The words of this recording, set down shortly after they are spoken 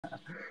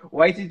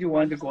Why did you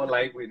want to go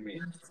live with me?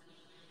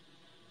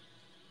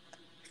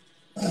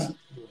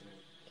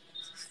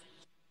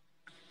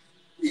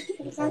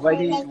 Why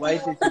did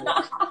you?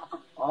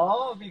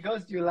 Oh,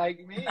 because you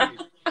like me.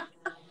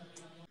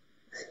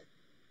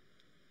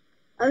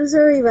 I'm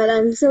sorry, but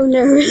I'm so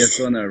You're nervous.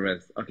 so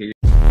nervous. Okay.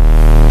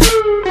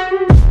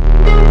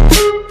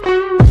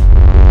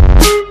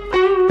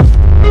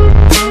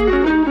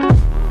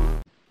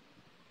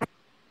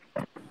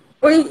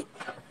 Wait.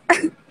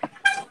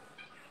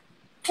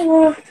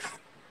 Oh,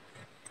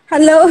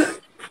 hello.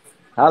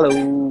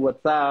 Hello,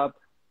 what's up?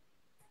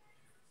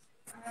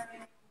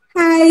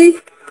 Hi.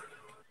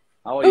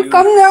 How are Oh, you?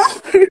 come now.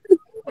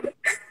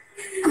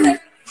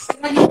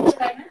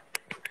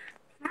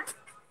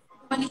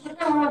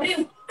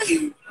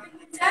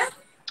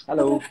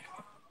 Hello.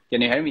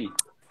 Can you hear me?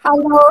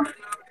 Hello.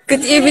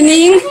 Good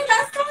evening.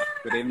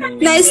 Good evening.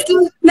 Nice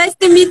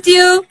to meet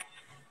you.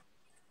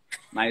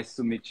 Nice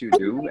to meet you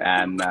too.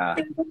 And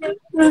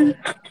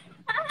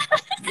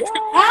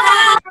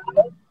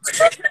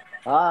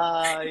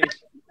hi.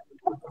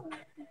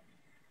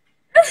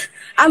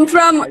 I'm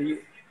from. Are you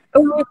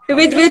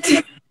Wait.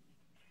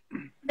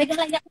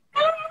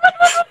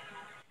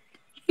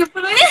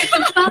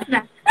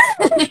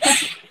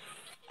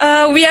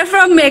 We are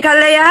from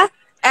Meghalaya,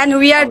 and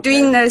we are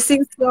doing okay?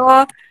 nursing.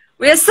 So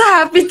we are so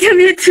happy to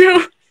meet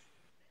you.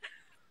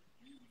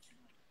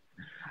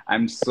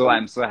 I'm so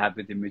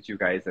happy to meet you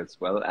guys as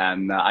well.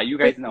 And are you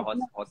guys in a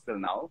hostel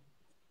now?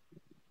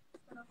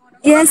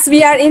 Yes,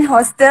 we are in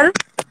hostel.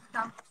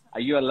 Are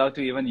you allowed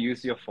to even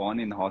use your phone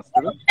in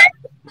hostel?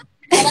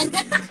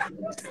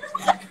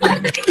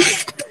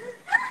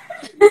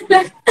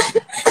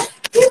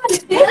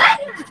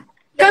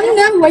 Come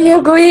now, where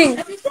you going?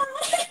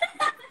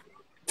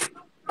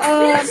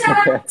 Uh,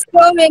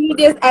 so many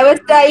days I was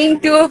trying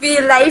to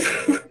be live.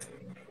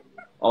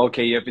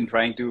 Okay, you've been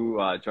trying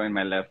to join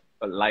my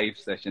live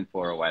session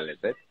for a while, is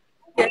it?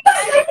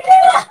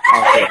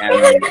 Okay,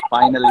 and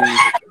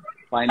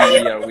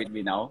finally, you're with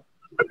me now.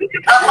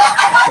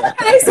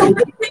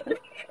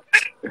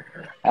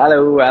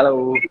 Hello,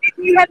 hello.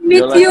 We have You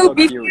met look you so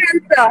before cute.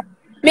 also.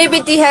 Maybe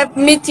they have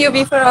met you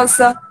before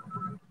also.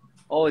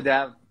 Oh, they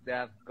have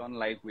gone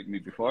live with me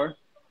before.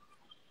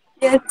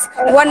 Yes.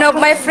 One of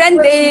my friend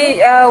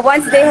they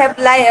once they have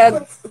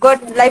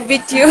got live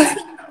with you.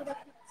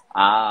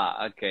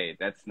 Ah, okay,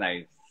 that's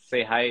nice.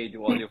 Say hi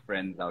to all your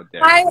friends out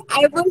there. Hi,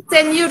 I will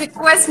send you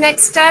request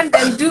next time.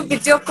 Then do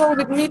video call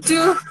with me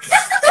too.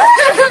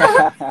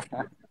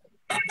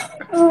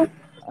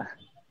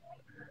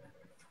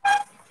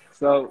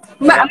 So,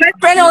 My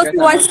friend you also guys are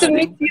not wants to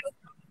meet studying? you.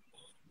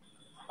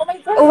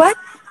 What?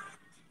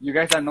 You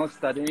guys are not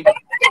studying?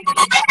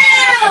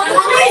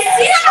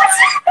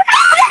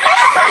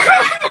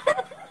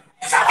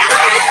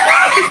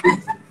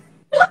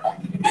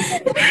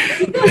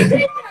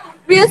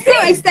 We are so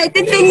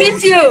excited to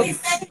meet you.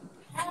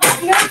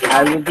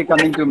 I will be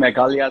coming to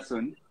Meghalaya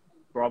soon.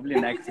 Probably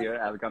next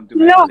year, I'll come to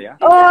No.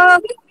 Meghalaya.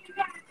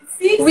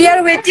 We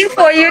are waiting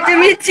for you to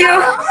meet you.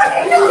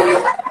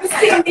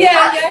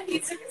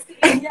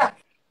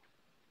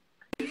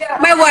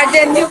 My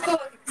warden.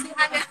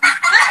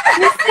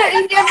 Mr.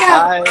 India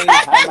ma'am.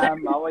 Hi,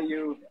 ma'am. How are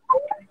you?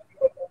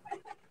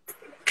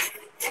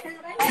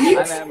 Hi,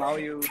 ma'am. How are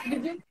you?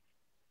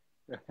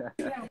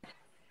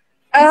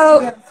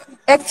 Oh,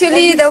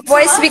 actually, the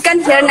voice we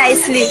can hear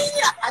nicely.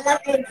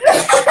 Okay,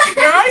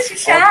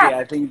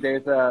 I think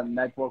there's a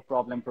network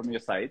problem from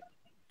your side.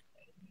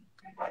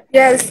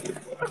 Yes,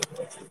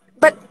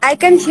 but I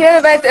can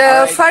hear, but All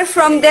right. far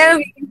from there.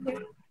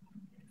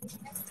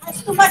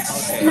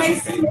 Okay,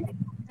 okay.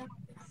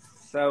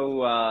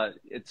 So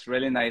it's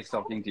really nice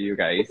talking to you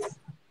guys.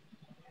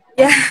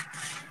 Yeah.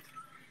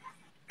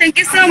 Thank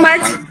you so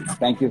much.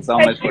 Thank you so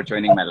much for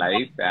joining my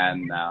life,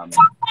 and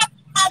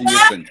see you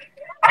soon.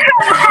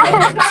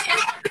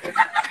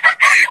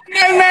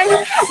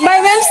 My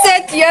mom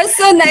said you're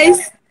so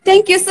nice.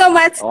 Thank you so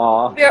much.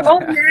 Oh, We're all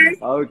nice.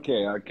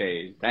 okay,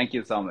 okay. Thank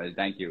you so much.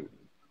 Thank you.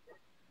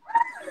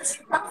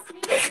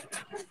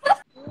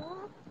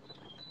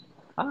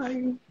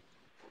 Hi.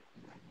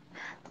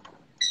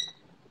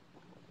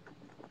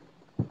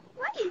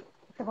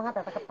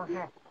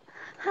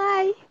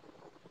 Hi.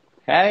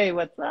 Hey,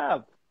 what's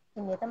up?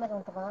 Nice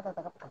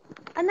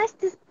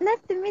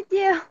to meet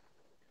you.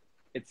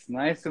 It's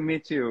nice to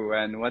meet you.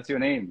 And what's your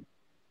name?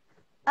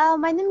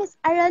 My name is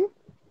Aaron.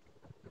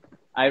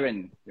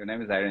 Iron. Your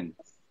name is Iron.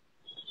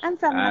 I'm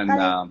from And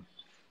Nagaland.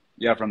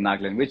 you're from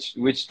Nagaland.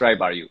 Which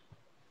tribe are you?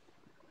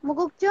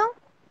 Mugukjung.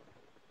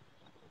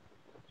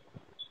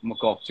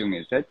 Mukokchung,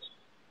 is it?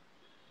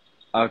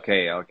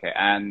 Okay, okay.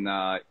 And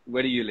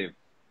where do you live?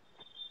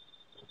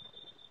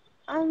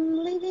 I'm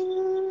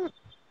living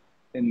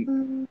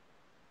In,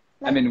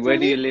 I like mean, where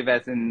do Julie. you live?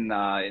 As in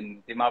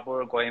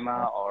Dimapur,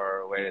 Kohima,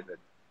 or where is it?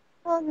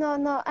 Oh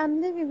no, I'm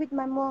living with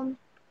my mom.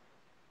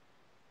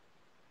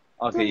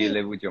 Okay, you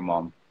Julie. live with your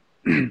mom.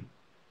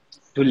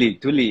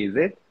 Tuli, is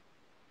it?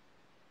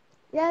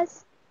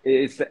 Yes.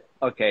 It's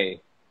okay.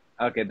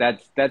 Okay,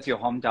 that's your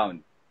hometown.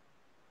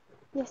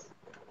 Yes.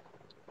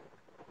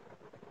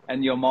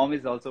 And your mom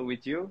is also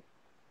with you?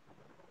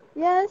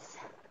 Yes.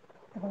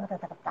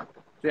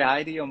 Say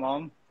hi to your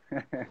mom.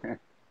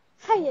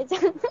 Hay vậy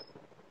chăng?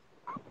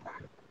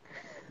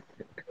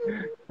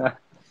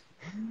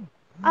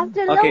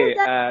 After long Okay,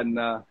 time. and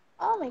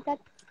Oh my God.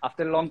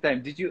 after a long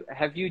time,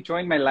 have you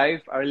joined my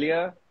live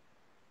earlier?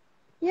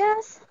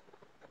 Yes.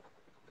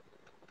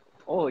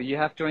 Oh, you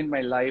have joined my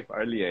live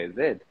earlier, is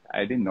it?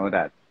 I didn't know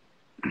that.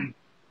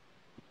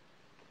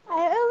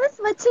 I always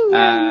watching you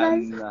in live.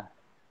 And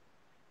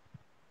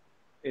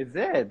is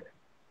it?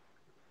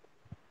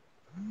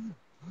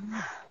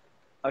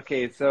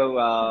 Okay, so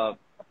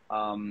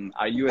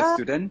are you a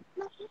student?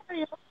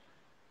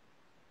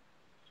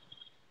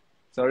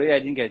 Sorry, I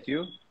didn't get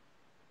you.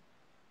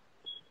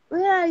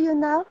 Where are you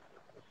now?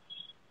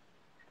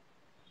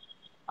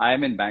 I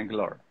am in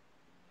Bangalore.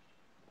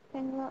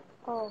 Bangalore.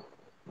 Oh.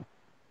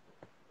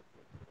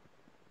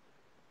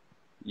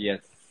 Yes.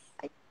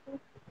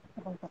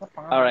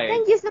 All right.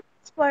 Thank you so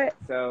much for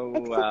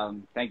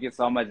So thank you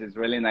so much. It's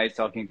really nice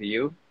talking to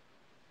you.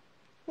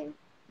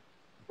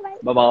 Bye.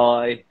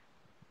 Bye-bye.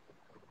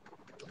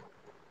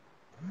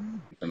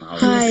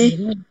 Hi.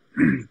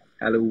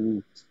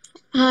 Hello.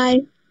 Hi.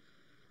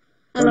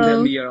 Don't tell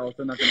Hello. me you're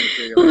also not going to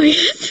show your Oh my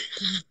face.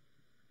 god.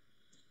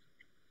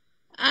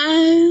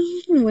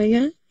 Oh my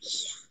god.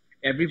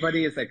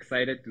 Everybody is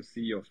excited to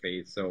see your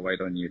face, so why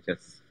don't you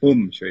just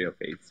boom, show your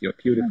face, your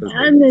beautiful face.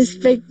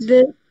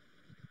 Unexpected.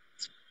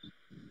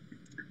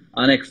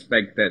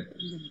 Unexpected.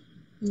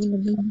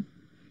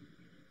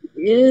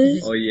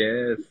 Yes. Oh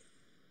yes.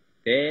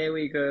 There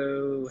we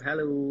go.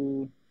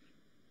 Hello.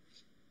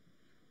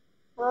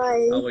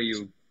 Hi. How are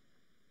you?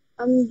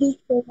 I'm a big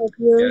fan of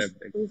You're a yours.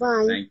 big... I'm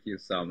fine. Thank you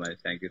so much.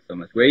 Thank you so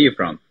much. Where are you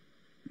from?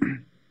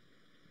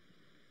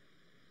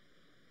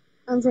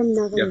 I'm from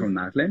You're Nagaland. from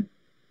Nagaland?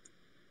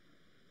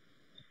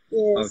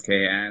 Yes.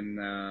 Okay, and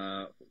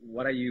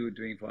what are you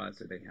doing for us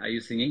today? Are you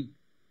singing?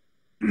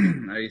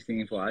 Are you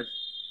singing for us?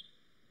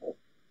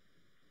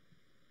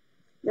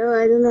 No,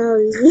 I don't know how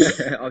to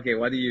sing. Okay,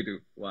 what do you do?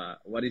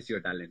 What is your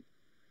talent?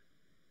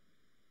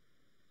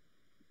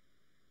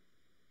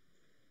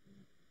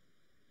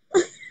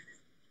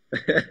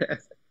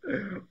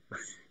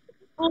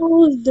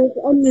 Oh, that's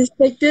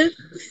unexpected.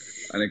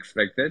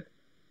 Unexpected?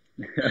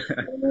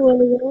 Oh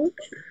my god.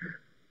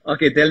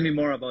 Okay, tell me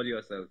more about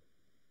yourself.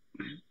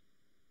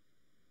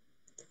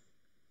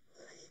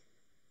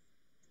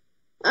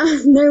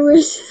 I'm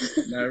nervous.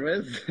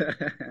 Nervous?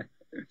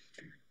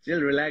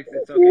 Chill, relax.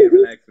 It's okay.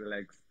 Relax,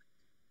 relax.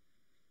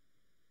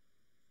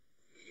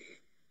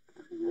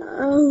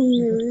 I'm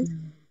nervous.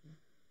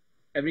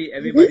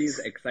 Everybody is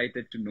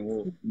excited to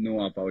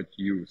know about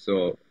you.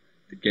 So,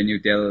 can you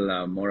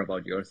tell more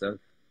about yourself?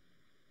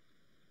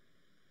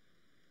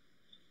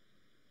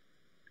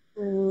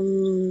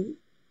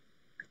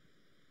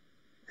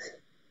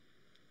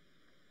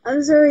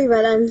 I'm sorry,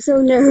 but I'm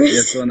so nervous.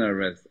 You're so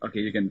nervous.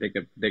 Okay, you can take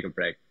a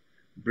break.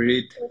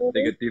 Breathe.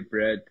 Take a deep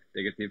breath.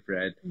 Take a deep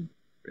breath.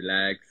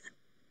 Relax.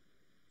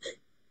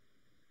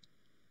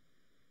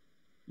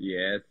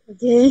 Yes.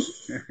 Okay.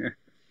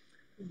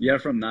 You're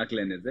from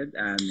Nagaland, is it?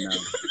 And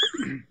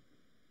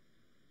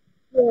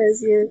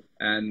Yes, yes,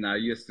 and are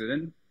you a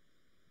student?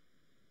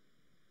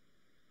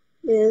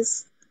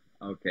 yes.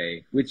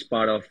 Okay. Which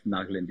part of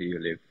Nagaland do you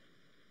live?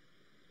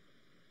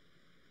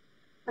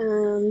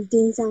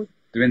 Dinsang.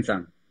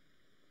 Twinsang.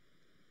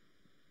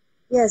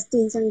 Yes,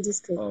 Dinsang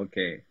district.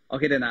 Okay.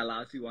 Okay, then I'll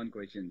ask you one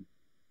question.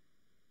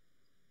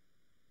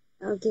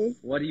 Okay.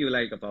 What do you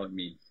like about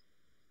me?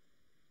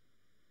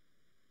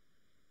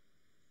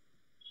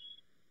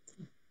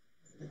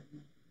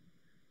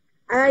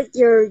 I like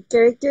your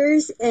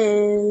characters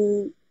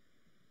and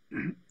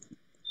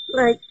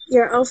like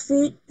your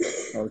outfit.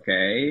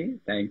 Okay,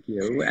 thank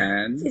you.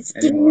 And It's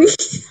any scary.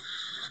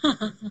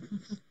 more?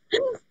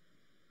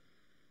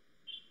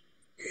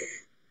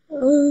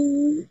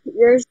 Oh,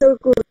 you're so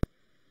cool.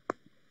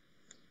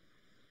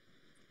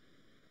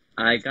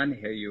 I can't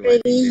hear you. I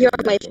Really, think you're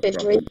there's a my network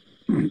favorite.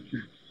 problem.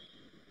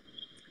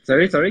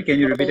 Sorry. Can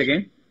you repeat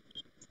again?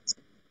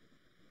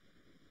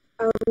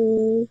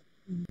 Um,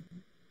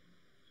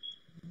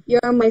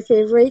 you're my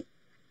favorite.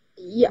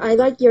 Yeah, I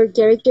like your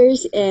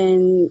characters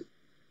and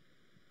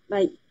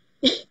like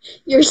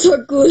you're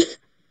so good.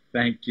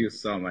 Thank you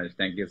so much.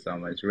 Thank you so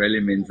much. Really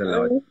means a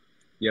lot.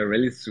 You're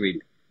really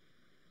sweet.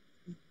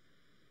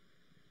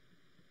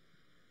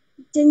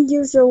 Thank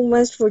you so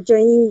much for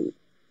joining,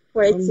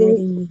 for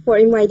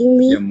inviting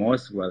me. You're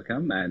most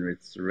welcome, and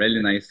it's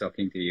really nice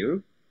talking to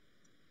you.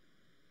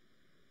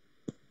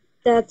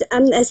 That's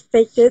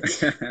unexpected.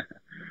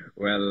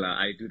 Well,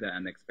 I do the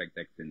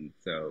unexpected thing,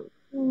 so.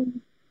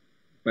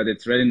 But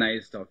it's really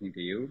nice talking to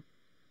you.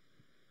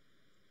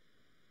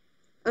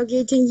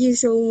 Okay, thank you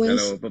so much.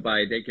 Hello,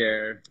 bye-bye. Take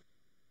care.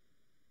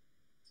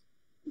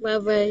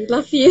 Bye-bye.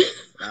 Love you.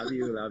 Love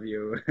you. Love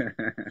you.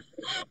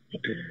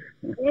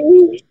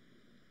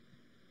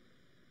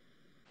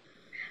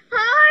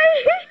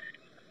 Hi.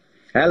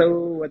 Hello,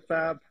 what's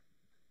up?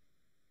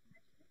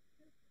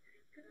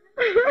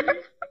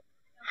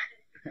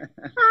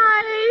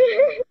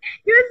 Hi.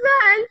 You're so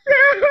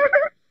handsome.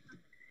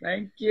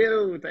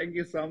 you. Thank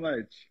you so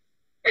much.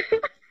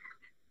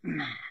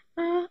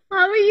 How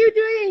are you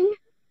doing?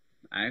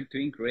 I'm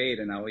doing great.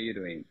 And how are you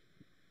doing?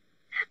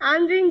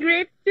 I'm doing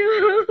great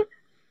too.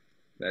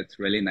 That's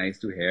really nice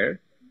to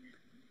hear.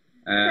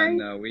 And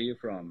Thanks. where are you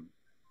from?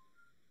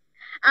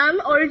 I'm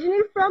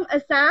originally from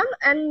Assam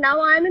and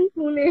now I'm in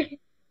Pune.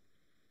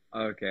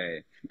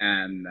 Okay.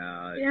 And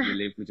Yeah. you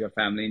live with your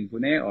family in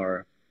Pune,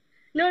 or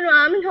No,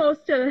 I'm in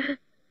hostel.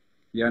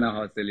 you're in a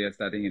hostel, you're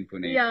studying in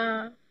Pune?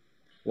 Yeah.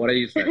 What are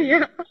you studying?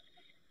 Yeah.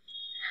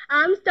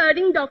 I'm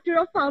studying Doctor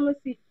of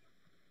Pharmacy.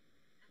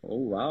 Oh,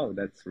 wow.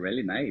 That's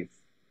really nice.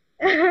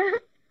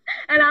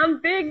 And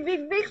I'm big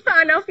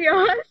fan of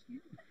yours.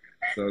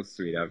 So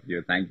sweet of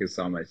you. Thank you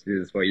so much. This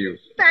is for you.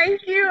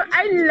 Thank you.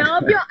 I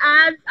love your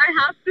abs. I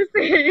have to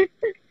say.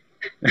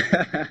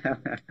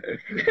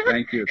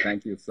 Thank you.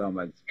 Thank you so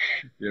much.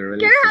 You're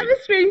really Can I have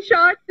sweet. a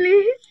screenshot,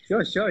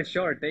 please?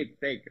 Sure.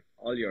 Take.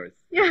 All yours.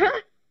 Yeah.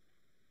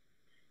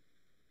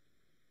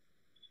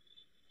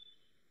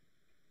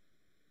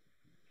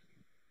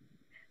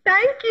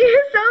 Thank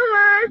you so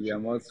much. You're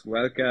most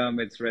welcome.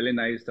 It's really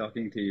nice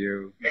talking to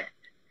you.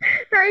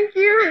 Thank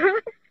you.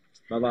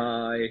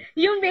 Bye-bye.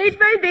 You made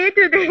my day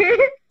today.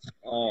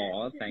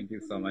 Oh, thank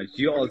you so much.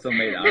 You also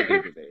made our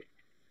day today.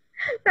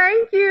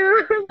 Thank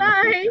you.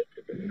 Bye.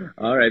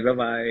 All right.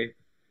 Bye-bye.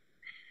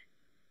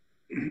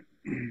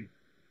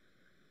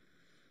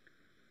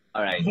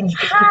 All right.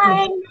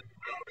 Hi.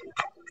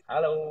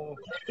 Hello.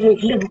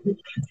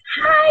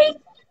 Hi.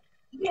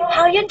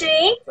 How are you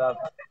doing? What's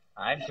up?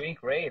 I'm doing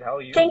great. How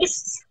are you? Thank you.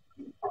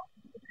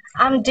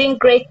 I'm doing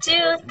great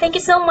too. Thank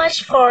you so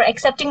much for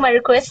accepting my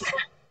request.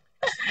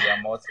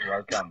 You're most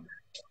welcome.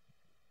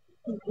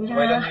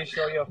 Why Yeah. don't you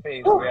show your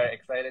face? We are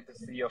excited to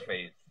see your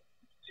face.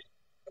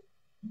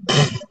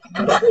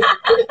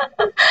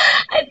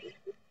 I-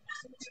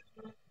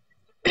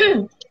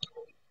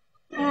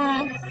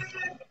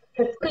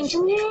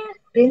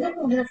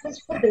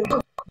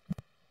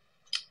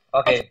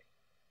 Okay.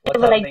 What's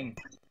Like- happening?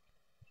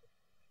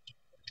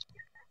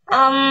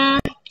 um,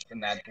 The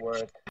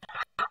network.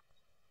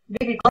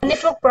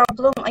 network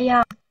problem.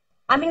 Yeah,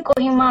 I'm in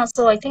Kohima,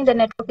 so I think the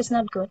network is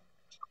not good.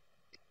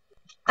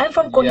 I'm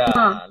from Kohima.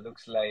 Yeah,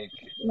 looks like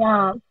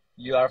Yeah.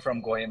 you are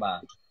from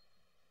Kohima.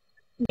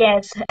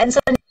 Yes, and so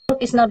the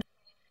network is not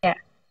there.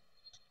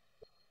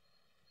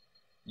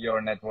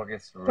 Your network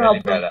is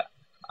really Problem. bad.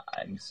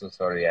 I'm so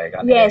sorry. I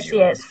can't hear Yes, you.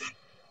 yes.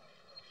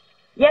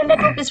 Yeah,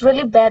 network is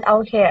really bad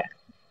out here.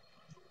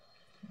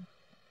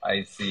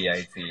 I see.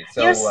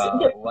 So, Yes,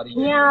 what do you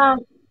do? yeah.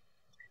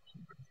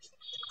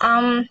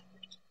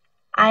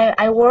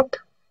 I work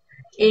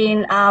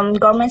in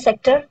government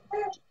sector.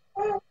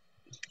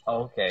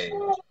 Okay,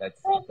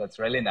 that's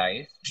really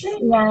nice.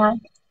 Yeah.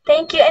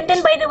 Thank you. And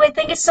then, by the way,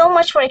 thank you so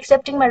much for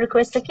accepting my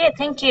request. Okay,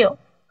 thank you.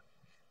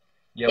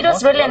 You're It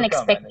was most really welcome, and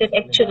unexpected,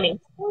 it's really actually.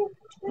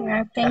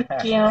 Yeah, thank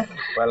you.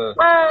 Well,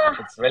 Ah,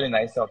 it's really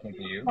nice talking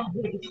to you.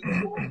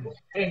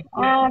 you're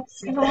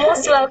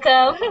most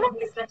welcome.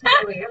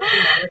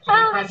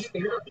 Ah,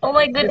 oh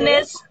my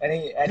goodness.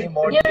 Any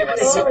more do You're you want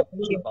to so know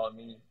cute. about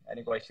me?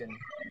 Any question?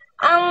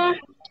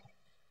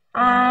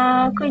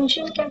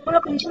 Kunjun, careful,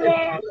 Kunjun.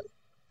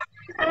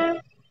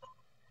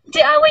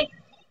 Wait.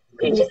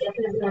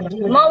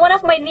 One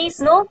of my niece,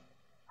 no?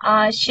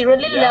 She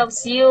really Yeah.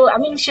 loves you. I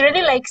mean, she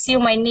really likes you,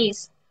 my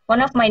niece.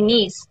 One of my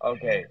niece.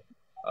 Okay.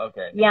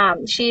 Yeah,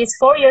 she is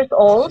 4 years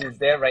old. She's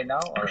there right now,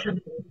 or?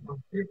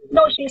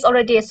 No, she's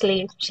already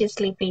asleep. She's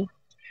sleeping.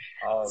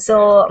 Oh, okay.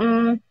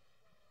 So,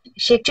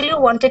 she actually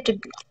wanted to.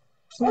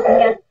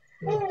 Yeah,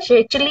 she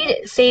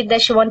actually said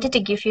that she wanted to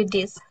give you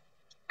this.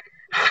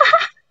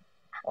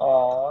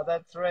 Oh,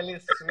 that's really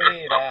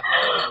sweet. I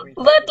hope we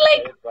But get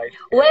like, it right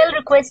while here.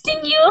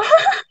 requesting you,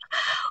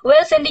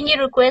 while sending you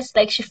requests,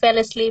 like she fell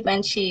asleep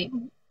and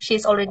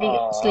she's already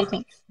Oh.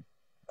 sleeping.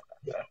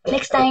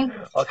 Next time.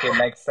 Okay,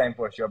 next time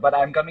for sure. But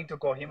I'm coming to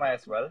Kohima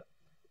as well.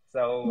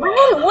 So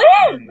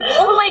When?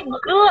 Oh my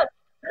god.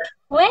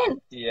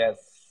 When? yes,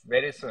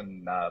 very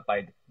soon.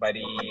 By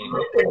the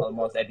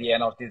almost at the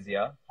end of this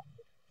year.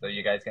 So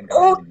you guys can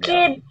come and visit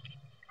me.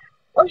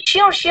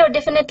 Okay. Oh, sure,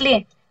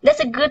 definitely. That's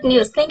a good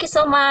news. Thank you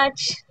so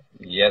much.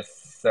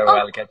 Yes. So Oh.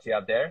 I'll catch you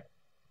up there.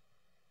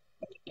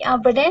 Yeah,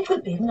 but then.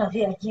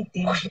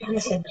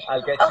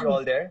 I'll catch you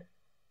all there.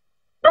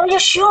 Oh, yeah,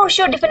 sure,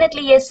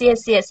 definitely. Yes.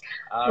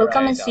 All We'll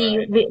come right, and see all you.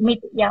 right. We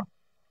meet. Yeah.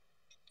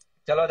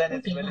 Chalo, then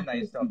it's really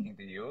nice talking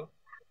to you.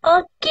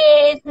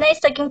 Okay. Nice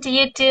talking to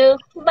you too.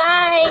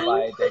 Bye.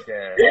 Bye. Take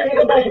care.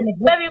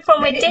 Bye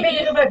from my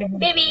daddy.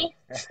 Baby.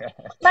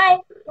 Bye.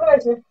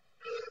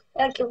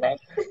 Okay, bye.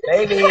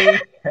 Baby.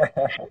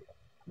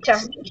 Ciao.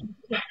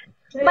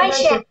 Bye,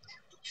 Shea.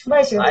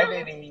 Hi,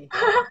 baby.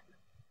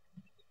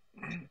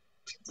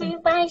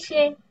 Bye,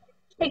 Shea.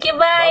 Okay,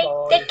 bye.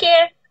 Bye-bye. Take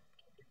care.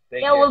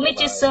 Take Yeah, care. we'll meet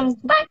you Bye-bye. soon.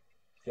 Bye.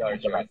 Sure.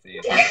 See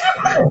you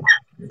soon.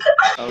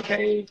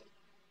 Okay.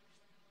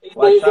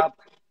 What's up?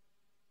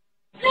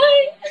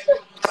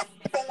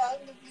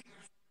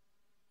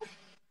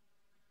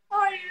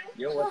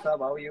 Yo, what's up?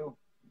 How are you?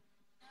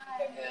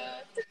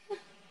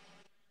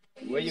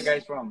 Where you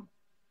guys from?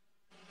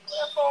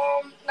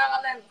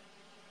 Nagaland.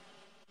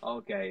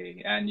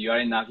 Okay, and you are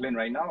in Nagaland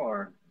right now,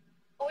 or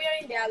We are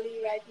in Delhi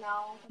right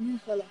now.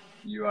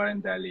 you are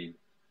in Delhi?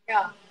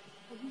 Yeah.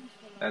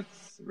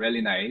 That's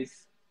really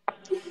nice.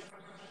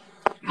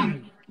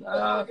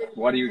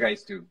 What do you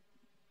guys do?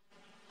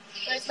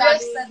 We're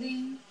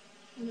studying.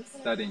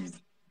 Studying.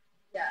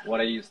 Yeah. What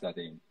are you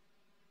studying?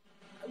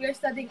 We're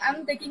studying.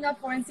 I'm taking up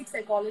forensic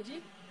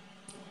psychology.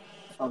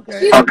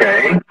 Okay.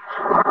 Okay.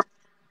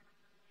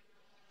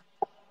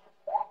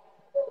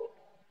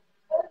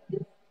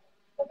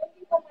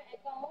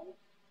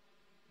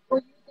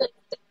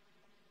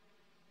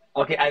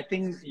 Okay, I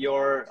think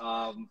your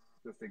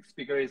the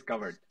speaker is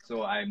covered,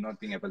 so I'm not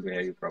being able to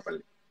hear you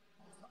properly.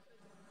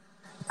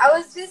 I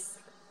was just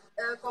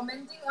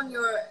commenting on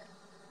your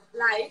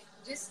live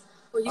just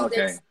for you.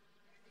 Okay.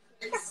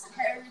 That's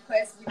hair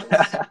request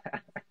because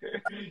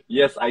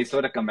Yes, I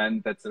saw the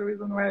comment. That's the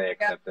reason why I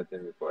accepted the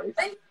request.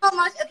 thank you so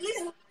much. At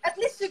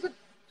least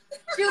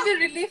she'll be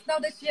relieved now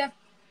that she have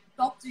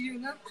talked to you,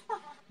 no?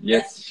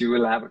 Yes, she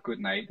will have a good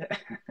night.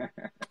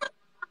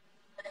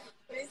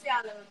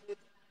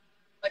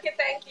 Okay,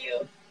 thank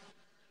you.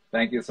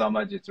 Thank you so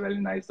much. It's really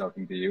nice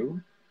talking to you.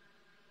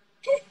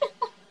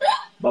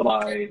 Bye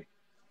bye.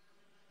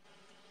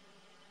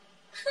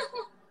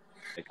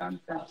 I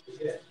can't.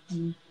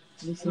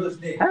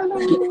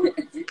 Hello.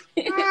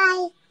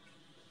 Hi.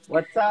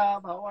 What's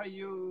up? How are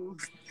you?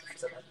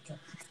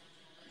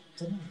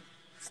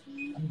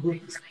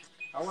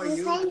 How are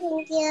you?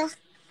 Thank you.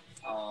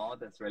 Oh,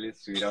 that's really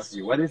sweet of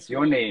you. What is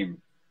your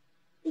name?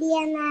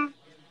 Liana.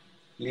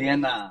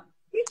 Liana.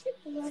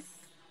 Yes.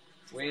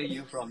 Where are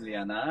you from,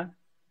 Liana?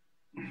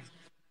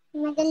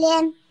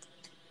 Nagaland.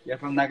 You're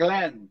from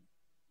Nagaland.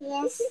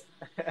 Yes.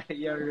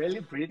 You're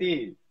really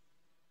pretty.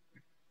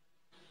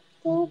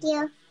 Thank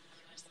you.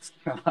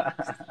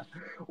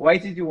 Why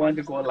did you want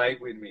to go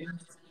live with me?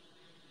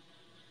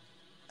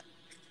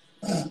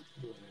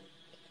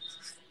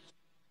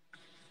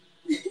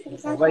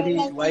 Because Why I did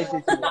like why you.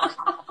 did you?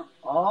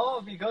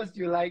 Oh, because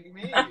you like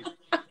me.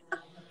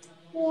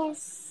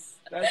 Yes.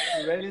 That's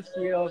really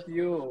sweet of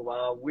you.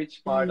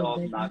 Which part of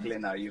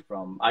Nagaland are you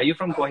from? Are you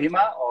from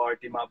Kohima or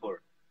Dimapur?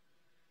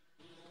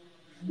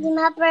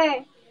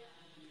 Dimapur.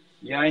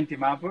 You're in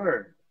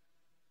Dimapur.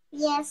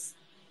 Yes.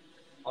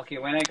 Okay,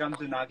 when I come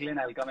to Nagaland,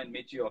 I'll come and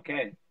meet you.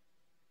 Okay.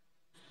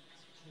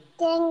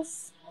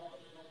 Thanks.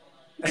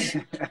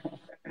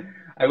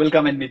 I will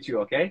come and meet you.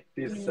 Okay.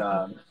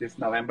 This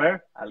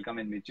November, I'll come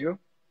and meet you.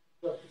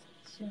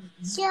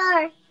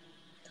 Sure.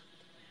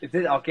 Is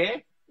it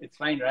okay? It's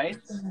fine, right?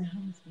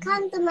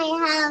 Come to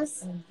my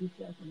house.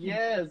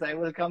 Yes, I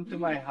will come to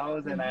my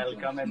house and I'll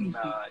come and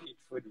eat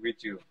food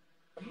with you.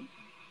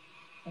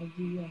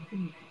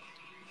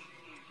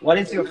 What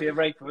is your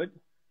favorite food?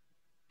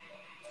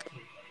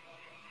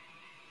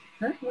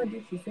 Huh? What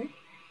did you say?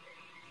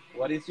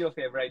 What is your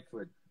favorite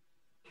food?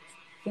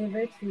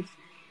 Favorite food?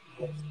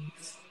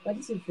 What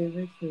is your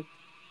favorite food?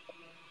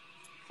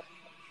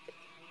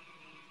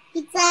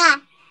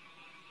 Pizza.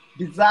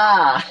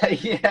 Pizza.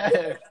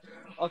 Yes.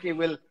 Okay,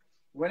 well,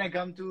 when I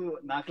come to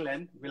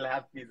Nagaland, we'll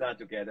have pizza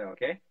together,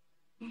 okay?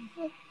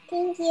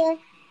 Thank you.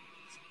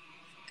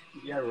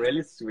 You're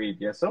really sweet.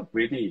 You're so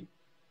pretty.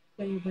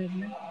 Say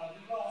bye-bye.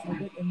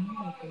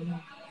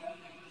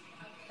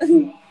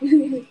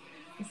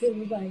 Say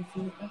bye-bye.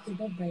 Okay,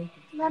 bye-bye.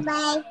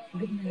 Bye-bye.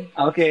 Good night.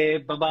 Okay,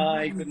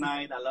 bye-bye. Good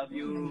night. I love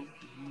you.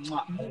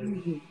 Mwah.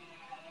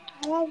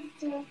 I love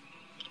you.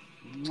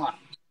 Mwah.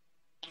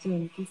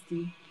 So, kiss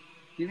you.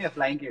 Give me a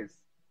flying kiss.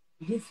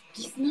 Kiss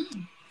now.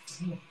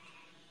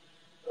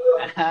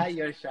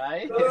 You're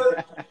shy?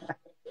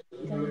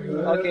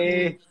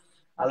 Okay.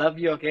 I love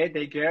you, okay?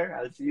 Take care.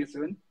 I'll see you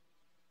soon.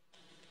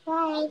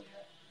 Bye.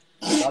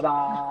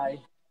 Bye-bye.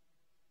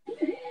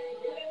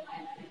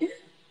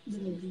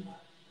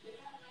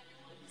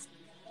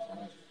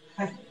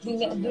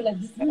 Do like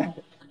this now.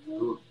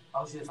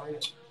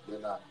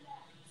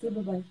 Say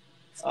bye-bye.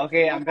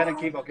 Okay, I'm gonna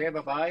keep, okay?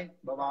 Bye-bye.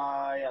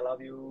 Bye-bye. I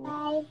love you.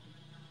 Bye.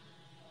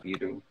 You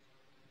too.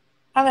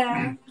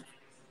 Hello.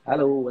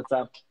 Hello, what's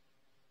up?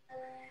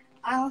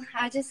 Oh,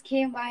 I just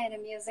came by the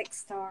music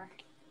store.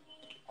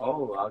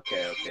 Oh,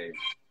 okay, okay.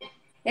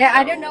 Yeah,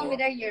 I don't know So-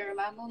 whether you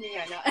remember me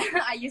or not.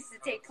 I used to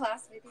take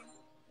class with you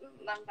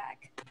long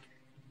back.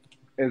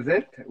 Is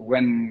it?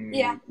 When?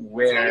 Yeah.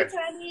 Where?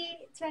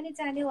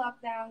 2020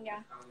 lockdown,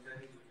 yeah.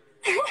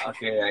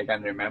 Okay, I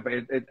can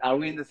remember. Are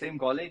we in the same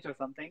college or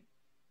something?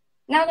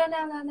 No.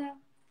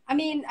 I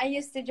mean, I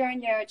used to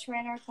join your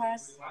trainer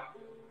class.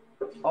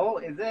 Oh,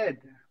 is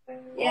it?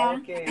 Yeah.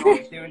 Okay,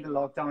 it's during the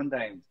lockdown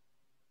time.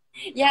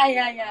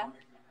 Yeah.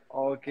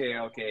 Okay.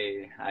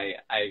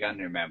 I can't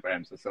remember.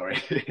 I'm so sorry.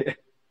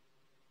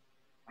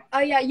 Oh,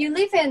 yeah, you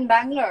live in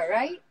Bangalore,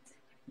 right?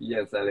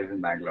 Yes, I live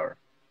in Bangalore.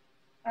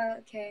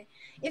 Okay.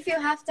 If you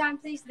have time,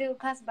 please do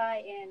pass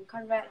by in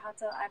Conrad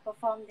Hotel. I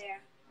perform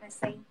there. I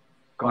sing.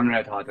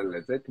 Conrad Hotel,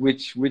 is it?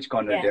 Which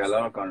Conrad? Yes. There are a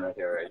lot of Conrad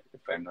here, right? If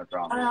I'm not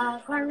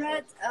wrong.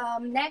 Conrad,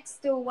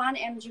 next to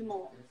 1MG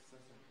Mall.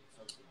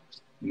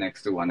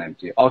 Next to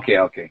 1MG.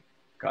 Okay.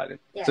 Got it.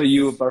 Yes. So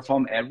you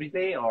perform every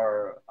day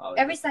or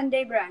Every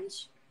Sunday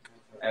brunch.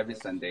 every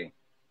Sunday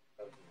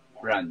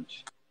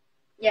brunch?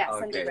 Yeah,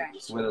 Sunday Okay,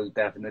 brunch. we'll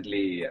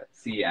definitely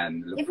see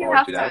and look If you forward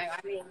have to time, that.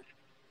 I mean,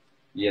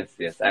 Yes,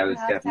 yes, if I you will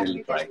have time, definitely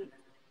you try. can.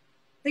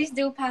 Please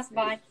do pass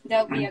by.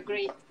 That would be a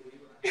great.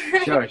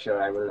 Sure,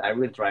 sure, I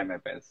will try my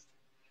best.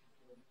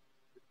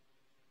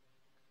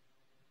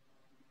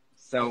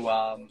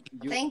 So,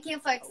 you Thank you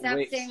for wait,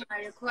 accepting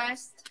my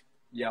request.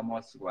 you're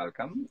most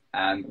welcome.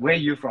 And where are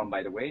you from,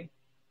 by the way?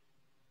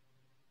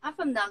 I'm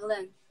from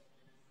Nagaland.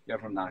 You're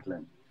from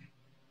Nagaland.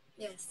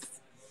 Yes.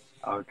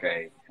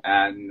 Okay,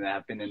 and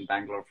have been in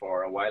Bangalore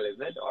for a while, is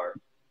it, or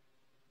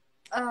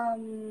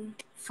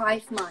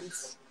 5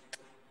 months.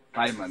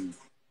 5 months?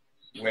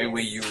 Where were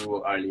Yes.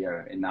 you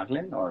earlier, in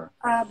Nagaland, or?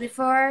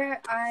 Before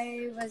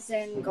I was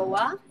in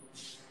Goa,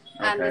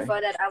 and Okay,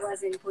 before that I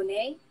was in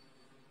Pune.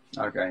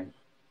 okay.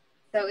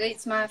 So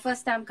it's my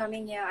first time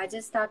coming here. I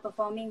just started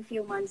performing a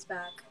few months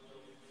back.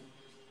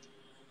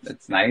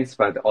 That's nice,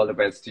 but all the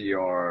best to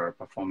your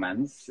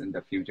performance in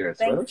the future as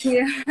well. Thank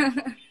you.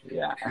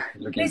 Yeah,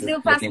 Please do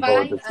pass looking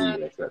forward by. to see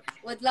you as well.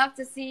 Would love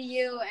to see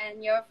you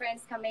and your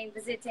friends coming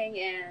visiting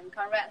in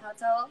Conrad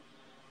Hotel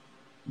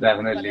for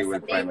Definitely the will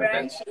try Sunday my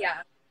brunch. best.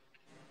 Yeah.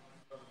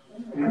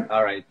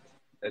 All right.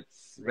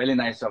 It's really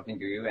nice talking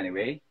to you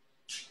anyway.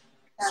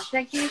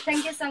 Thank you.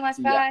 Thank you so much.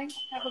 Yeah. Bye.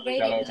 Have a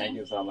great Chalo, evening. thank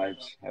you so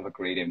much. Have a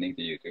great evening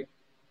to you too.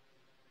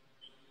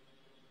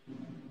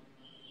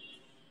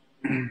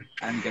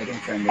 I'm getting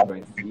friend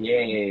request.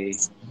 Yay.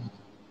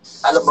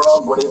 Hello,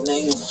 bro. Good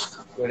evening.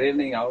 Good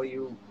evening. How are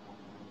you?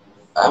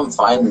 I'm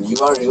fine.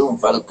 You?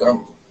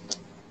 Welcome.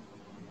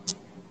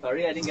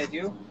 Sorry, I didn't get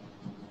you.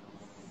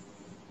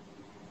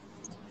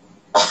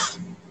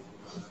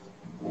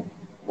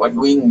 What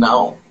doing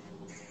now?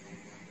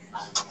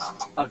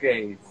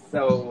 Okay.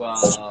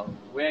 So,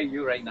 where are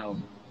you right now?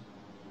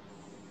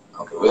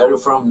 Okay, where are you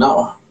from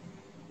now?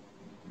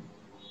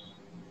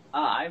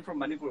 I'm from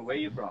Manipur. Where are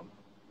you from?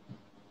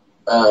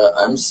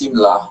 I'm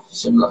Shimla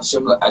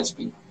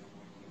HP.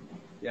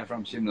 Yeah,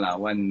 from Shimla.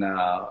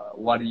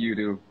 What do you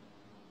do?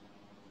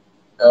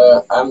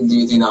 I'm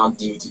duty now.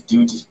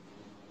 Duty.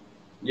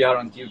 You're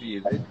on duty,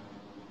 is it?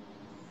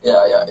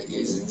 Yeah.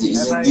 Is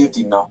Have it I?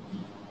 duty now?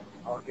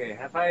 Okay.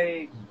 Have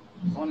I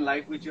gone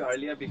live with you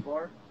earlier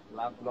before?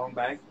 Long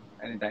back?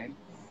 Anytime?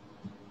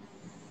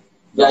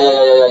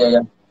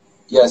 Yeah.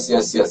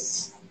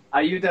 Yes.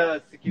 Are you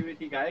the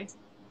security guy?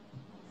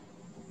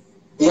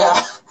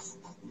 Yeah.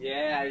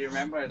 Yeah, I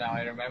remember now.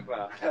 I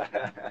remember.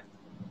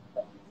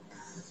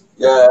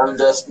 Yeah. I'm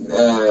just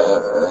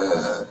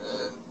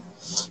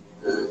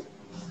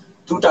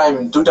two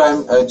time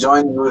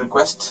join your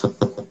request.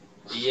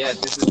 Yeah,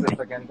 this is the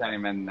second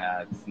time, and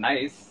it's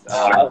nice.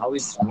 How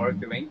is work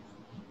doing?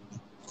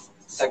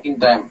 Second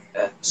time.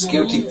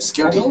 Security. Yes,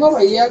 I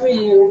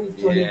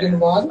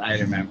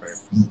remember.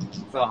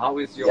 So, how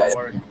is your Yeah.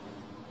 work?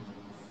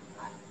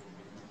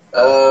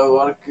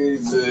 Work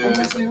is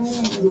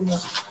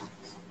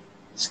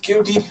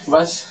security.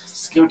 Was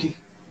security.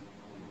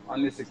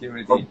 Only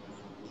security.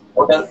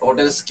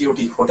 Hotel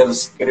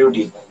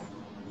security.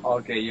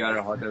 Okay, you are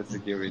a hotel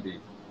security.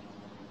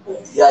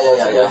 Yeah.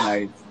 Very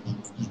nice.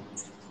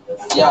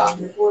 Yeah.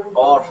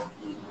 Or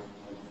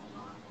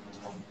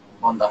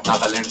on the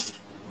Nagaland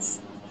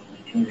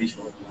English.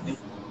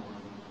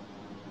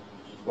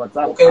 What's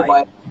up? Okay, Bye.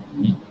 bye.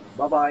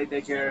 Bye-bye.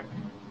 Take care.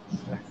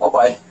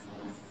 Bye.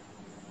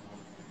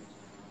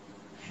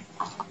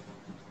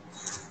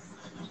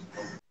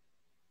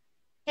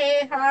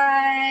 Hey,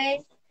 hi.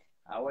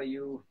 How are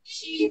you?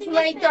 She's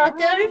my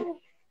daughter.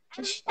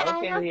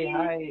 Okay,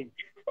 hi.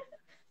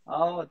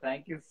 Oh,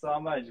 thank you so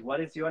much. What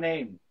is your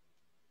name?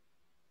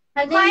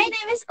 My name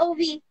is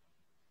Ovi.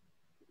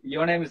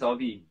 Your name is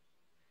Ovi.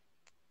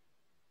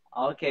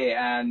 Okay,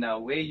 and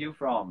where are you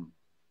from?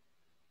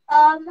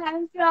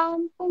 I'm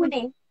from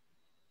Pune.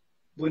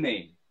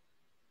 Pune.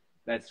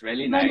 That's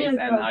really nice. And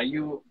are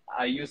you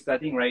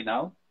studying right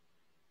now?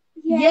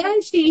 Yeah,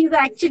 she's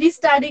actually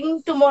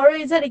studying. Tomorrow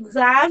is her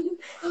exam.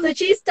 So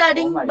she's Oh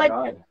studying, my but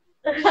God.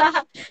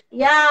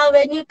 yeah,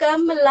 when you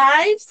come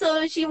live,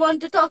 so she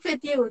want to talk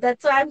with you.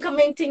 That's why I'm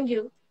commenting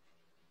you.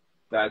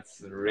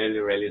 That's really,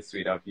 really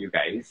sweet of you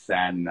guys.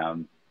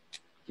 And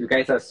you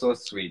guys are so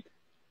sweet.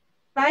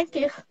 Thank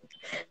you.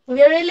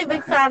 We're really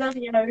big fan of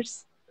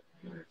yours.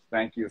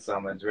 Thank you so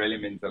much. Really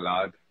means a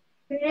lot.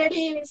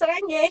 Really,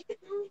 Sarange.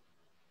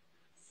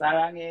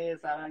 Sarange,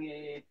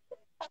 sarange.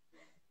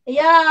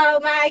 Yeah,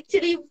 my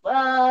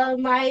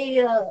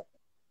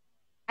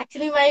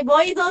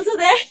boy is also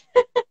there.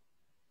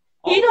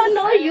 He don't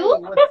know Hey, you.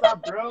 what's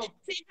up, bro?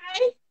 Say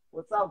hi.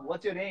 What's up?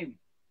 What's your name?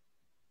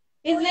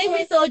 His name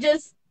is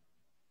Ojas.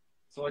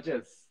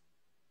 Sojas.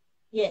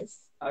 Yes.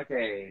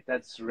 Okay,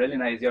 that's really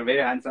nice. You're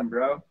very handsome,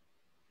 bro.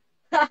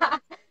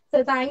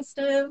 So thanks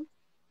to him.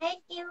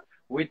 Thank you.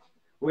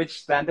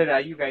 Which standard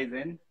are you guys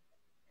in?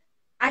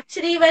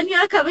 Actually, when you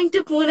are coming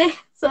to Pune,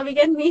 so we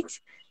can meet.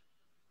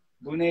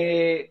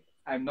 Pune,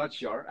 I'm not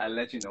sure. I'll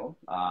let you know.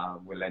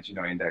 We'll let you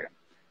know in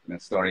the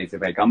stories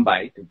if I come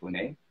by to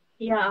Pune.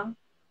 Yeah.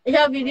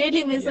 Yeah, we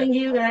really missing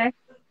you guys.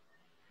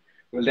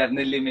 We'll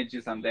definitely meet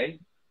you someday.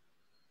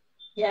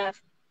 Yeah.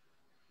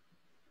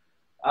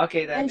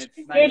 Okay, then And it's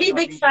she's nice really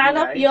big talking to fan you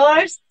of guys.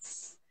 yours.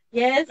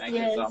 Yes, Thank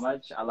you so yes.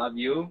 much. I love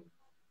you.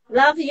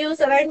 Love you,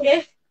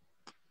 Sarange.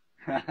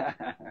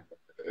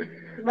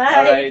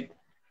 All Bye. right.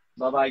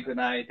 Bye bye. Good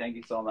night. Thank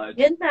you so much.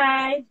 Good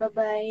night.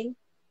 Bye-bye.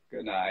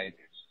 Good night.